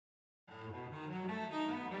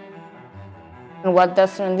And what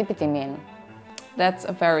does serendipity mean? That's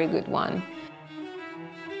a very good one.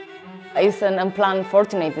 It's an unplanned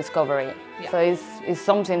fortunate discovery. Yeah. So it's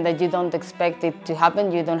something that you don't expect it to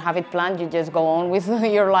happen, you don't have it planned, you just go on with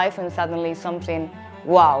your life and suddenly something,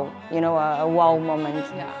 wow, you know, a wow moment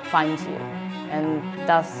finds you. And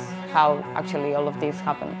that's how actually all of this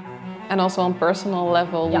happened. And also on personal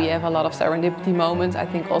level, we have a lot of serendipity moments. I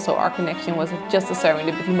think also our connection was just a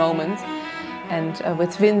serendipity moment. And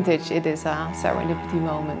with vintage, it is a serendipity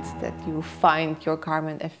moment that you find your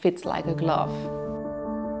garment and fits like a glove.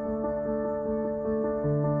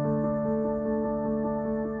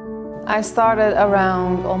 I started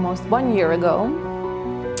around almost 1 year ago,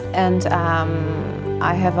 and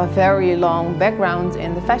I have a very long background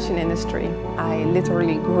in the fashion industry. I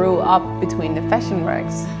literally grew up between the fashion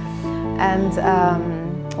racks. And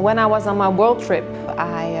when I was on my world trip,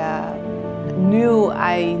 I knew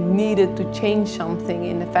I needed to change something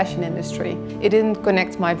in the fashion industry. It didn't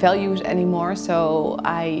connect my values anymore, so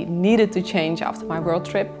I needed to change after my world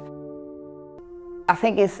trip. I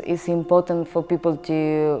think it's important for people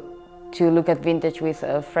to look at vintage with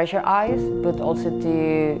fresher eyes, but also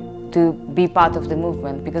to be part of the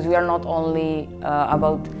movement, because we are not only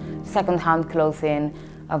about second-hand clothing,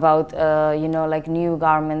 about you know, like new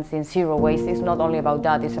garments in zero waste. It's not only about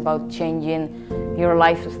that. It's about changing your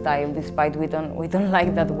lifestyle. Despite we don't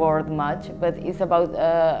like that word much, but it's about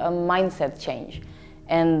a mindset change,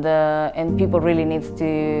 and people really need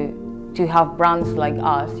to have brands like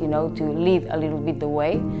us, you know, to lead a little bit the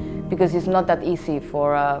way, because it's not that easy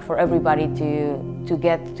for everybody to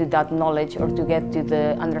get to that knowledge or to get to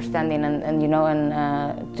the understanding and you know,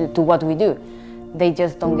 and to what we do. They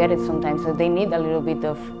just don't get it sometimes, so they need a little bit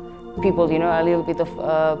of people, you know, a little bit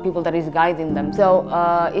of people that is guiding them. So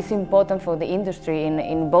it's important for the industry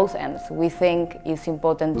in both ends. We think it's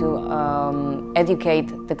important to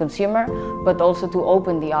educate the consumer, but also to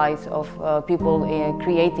open the eyes of people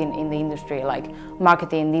creating in the industry, like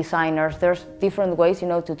marketing, designers. There's different ways, you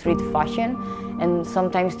know, to treat fashion, and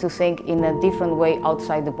sometimes to think in a different way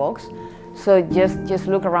outside the box. So just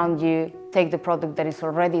look around you, take the product that is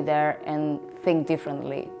already there and think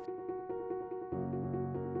differently.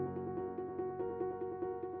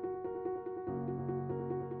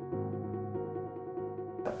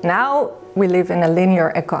 Now we live in a linear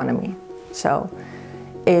economy. So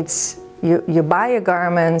it's you buy a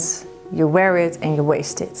garment, you wear it and you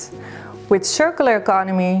waste it. With circular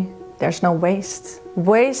economy, there's no waste.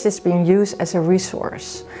 Waste is being used as a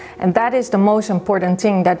resource. And that is the most important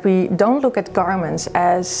thing, that we don't look at garments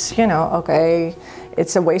as, you know, okay,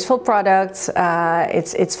 it's a wasteful product,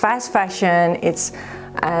 it's fast fashion,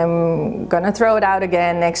 I'm gonna throw it out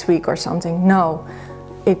again next week or something. No,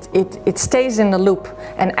 it stays in the loop.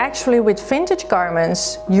 And actually with vintage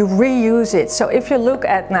garments, you reuse it. So if you look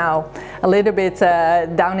at now a little bit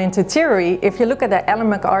down into theory, if you look at the Ellen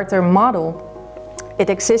MacArthur model, it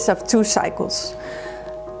exists of 2 cycles.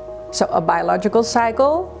 So a biological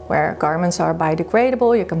cycle, where garments are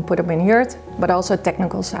biodegradable, you can put them in the earth, but also a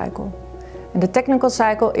technical cycle. And the technical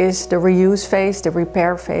cycle is the reuse phase, the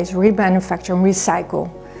repair phase, remanufacture and recycle.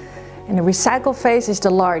 And the recycle phase is the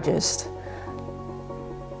largest.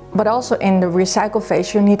 But also in the recycle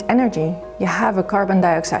phase you need energy. You have a carbon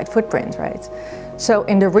dioxide footprint, right? So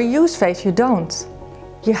in the reuse phase you don't.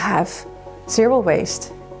 You have zero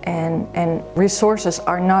waste and resources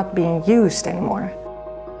are not being used anymore.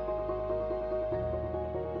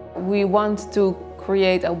 We want to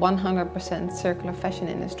create a 100% circular fashion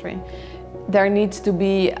industry. There needs to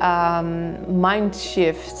be a mind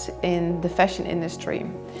shift in the fashion industry.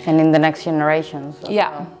 And in the next generations.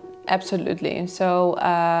 Yeah, absolutely. So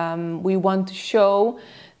we want to show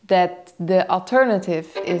that the alternative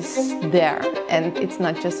is there. And it's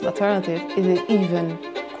not just an alternative, it is even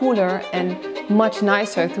cooler and much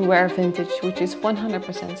nicer to wear vintage, which is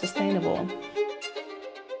 100% sustainable.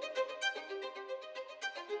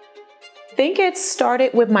 I think it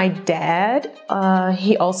started with my dad.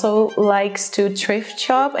 He also likes to thrift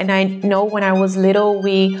shop, and I know when I was little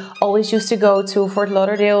we always used to go to Fort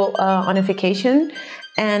Lauderdale on a vacation,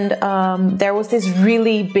 and there was this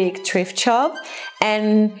really big thrift shop,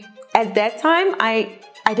 and at that time I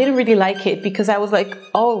didn't really like it because I was like,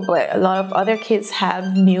 oh, but a lot of other kids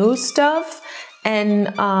have new stuff,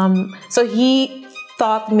 and so he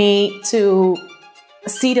taught me to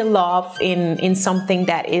see the love in something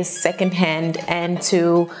that is secondhand and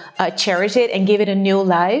to cherish it and give it a new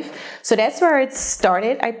life. So that's where it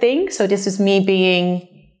started, I think. So this is me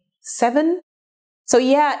being 7. So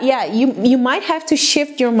yeah, you might have to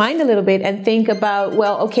shift your mind a little bit and think about,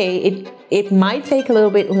 well, okay, it might take a little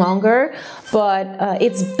bit longer, but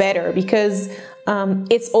it's better because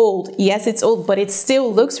It's old, yes, it's old, but it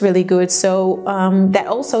still looks really good. So that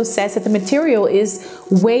also says that the material is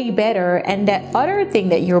way better, and that other thing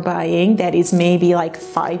that you're buying that is maybe like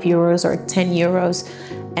 €5 or €10,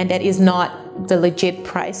 and that is not the legit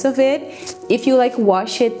price of it, if you like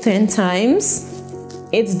wash it 10 times,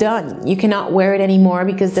 it's done. You cannot wear it anymore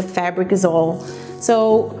because the fabric is all.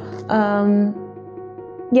 So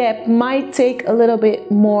yeah, it might take a little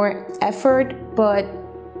bit more effort, but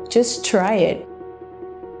just try it.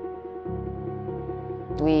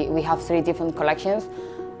 We have 3 different collections.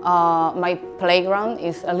 My playground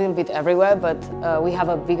is a little bit everywhere, but we have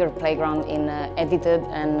a bigger playground in edited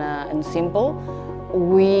and simple.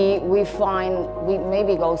 We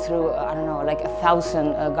maybe go through, I don't know, like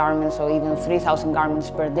 1,000 garments or even 3,000 garments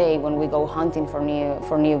per day when we go hunting for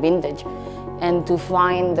new vintage. And to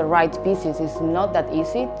find the right pieces is not that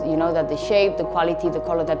easy. You know that the shape, the quality, the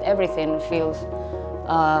color, that everything feels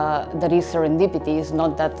that is serendipity is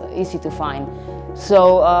not that easy to find.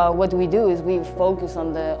 So what we do is we focus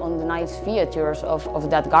on the nice features of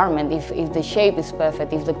that garment. If the shape is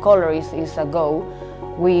perfect, if the color is a go,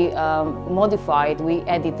 we modify it, we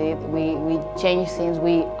edit it, we change things,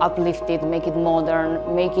 we uplift it, make it modern,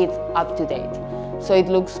 make it up to date. So it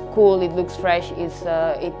looks cool, it looks fresh, it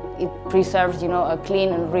preserves, you know, a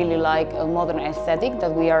clean and really like a modern aesthetic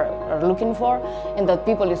that we are looking for, and that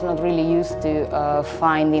people is not really used to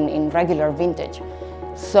find in regular vintage.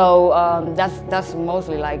 So that's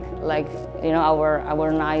mostly like you know,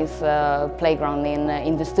 our nice playground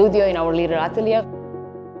in the studio, in our little atelier.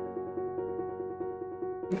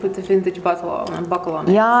 You put the vintage buckle on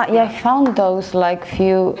it. Yeah, I found those like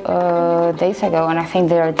few days ago, and I think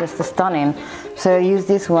they are just stunning. So I use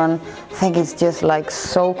this one. I think it's just like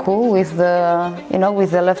so cool with the, you know,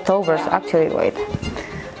 with the leftovers. Actually, wait,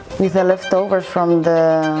 with the leftovers from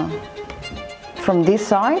this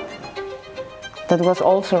side. That was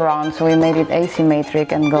also round, so we made it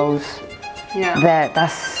asymmetric and goes there.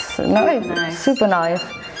 That's nice. Super nice.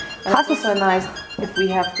 It's also nice if we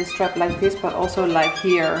have the strap like this, but also like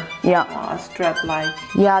here, a strap like.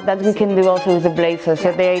 Yeah, that we can do also with the blazer.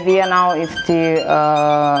 So the idea now is to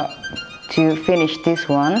finish this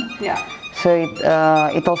one. Yeah. So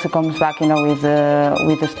it also comes back, you know, with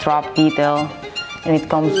the strap detail. And it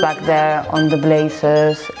comes back there on the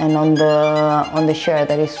blazers and on the shirt.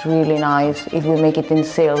 That is really nice if we make it in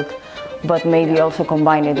silk, but maybe also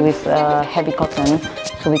combine it with heavy cotton,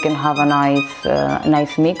 so we can have a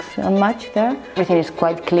nice mix and match there. Everything is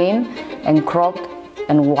quite clean and cropped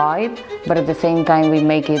and wide, but at the same time we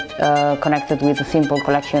make it connected with a simple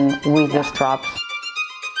collection with the straps.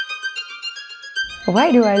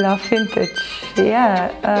 Why do I love vintage?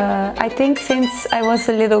 I think since I was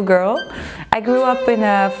a little girl, I grew up in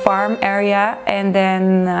a farm area, and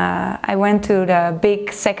then I went to the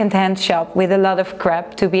big second-hand shop with a lot of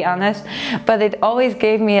crap, to be honest, but it always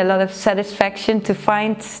gave me a lot of satisfaction to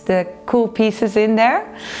find the cool pieces in there.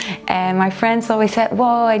 And my friends always said,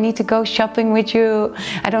 "Whoa, I need to go shopping with you.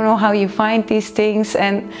 I don't know how you find these things."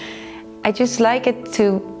 And I just like it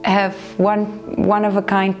to have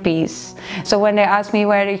one-of-a-kind piece. So when they ask me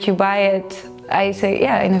where did you buy it, I say,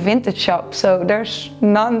 yeah, in a vintage shop. So there's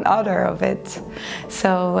none other of it.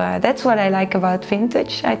 So that's what I like about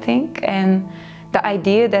vintage, I think. And the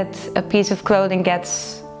idea that a piece of clothing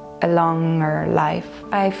gets a longer life.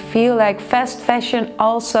 I feel like fast fashion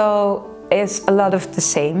also is a lot of the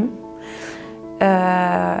same.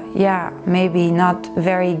 Maybe not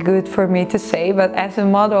very good for me to say, but as a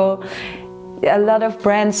model, a lot of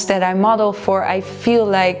brands that I model for, I feel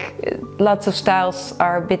like lots of styles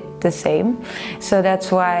are a bit the same. So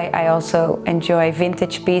that's why I also enjoy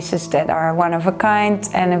vintage pieces that are one of a kind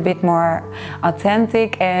and a bit more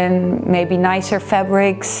authentic, and maybe nicer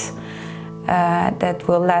fabrics that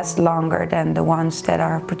will last longer than the ones that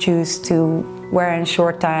are produced to wear in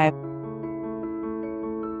short time.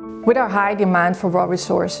 With our high demand for raw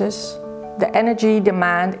resources, the energy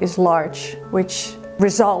demand is large, which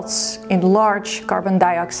results in large carbon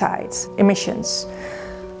dioxide emissions.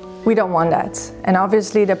 We don't want that. And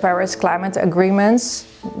obviously the Paris Climate Agreements,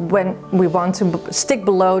 when we want to stick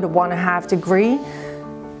below the 1.5 degree,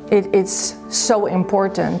 it's so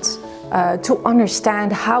important to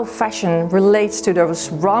understand how fashion relates to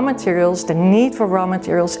those raw materials, the need for raw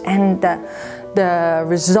materials, and the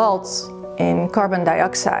results in carbon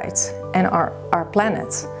dioxide and our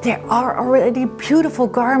planet. There are already beautiful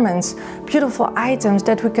garments, beautiful items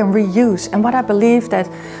that we can reuse. And what I believe that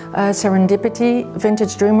Serendipity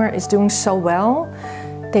Vintage Dreamer is doing so well,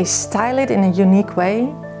 they style it in a unique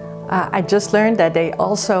way. I just learned that they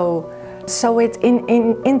also sew it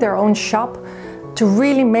in their own shop to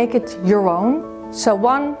really make it your own. So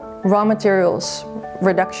one, raw materials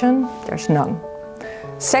reduction, there's none.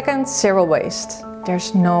 Second, zero waste.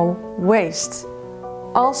 There's no waste.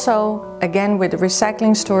 Also, again with the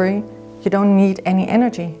recycling story, you don't need any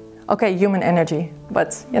energy. Okay, human energy,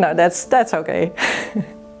 but you know, that's okay.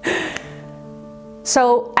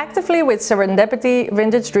 So actively with Serendipity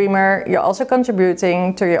Vintage Dreamer, you're also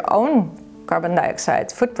contributing to your own carbon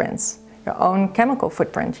dioxide footprints, your own chemical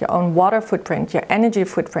footprint, your own water footprint, your energy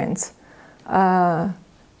footprint.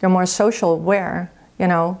 You're more social aware, you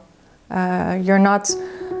know. You're not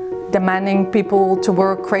demanding people to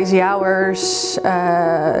work crazy hours,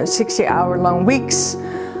 60-hour long weeks,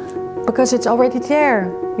 because it's already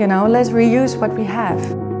there, you know. Let's reuse what we have.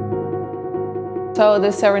 So the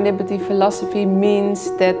serendipity philosophy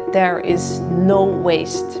means that there is no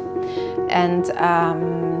waste, and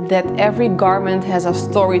that every garment has a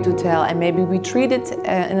story to tell, and maybe we treat it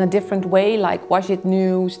in a different way, like wash it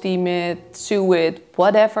new, steam it, sew it,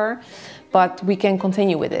 whatever, but we can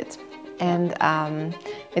continue with it. And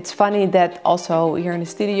it's funny that also here in the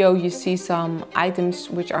studio you see some items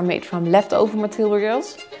which are made from leftover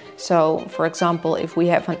materials. So for example, if we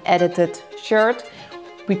have an edited shirt,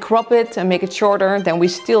 we crop it and make it shorter, then we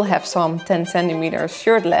still have some 10 centimeters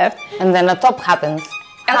shirt left. And then a top happens.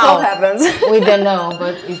 A top happens. We don't know,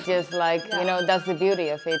 but it's just like, you know, that's the beauty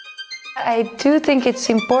of it. I do think it's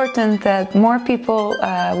important that more people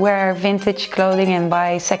wear vintage clothing and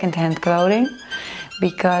buy second-hand clothing,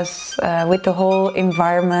 because with the whole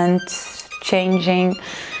environment changing,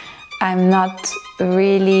 I'm not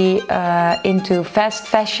really into fast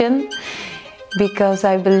fashion, because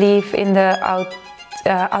I believe in the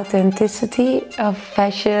authenticity of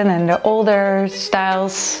fashion, and the older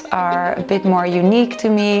styles are a bit more unique to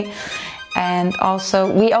me. And also,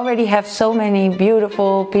 we already have so many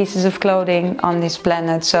beautiful pieces of clothing on this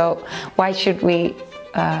planet, so why should we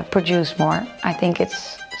produce more? I think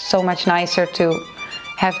it's so much nicer to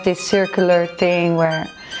have this circular thing where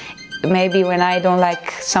maybe when I don't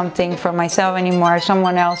like something for myself anymore,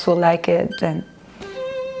 someone else will like it and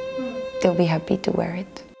they'll be happy to wear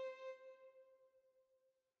it.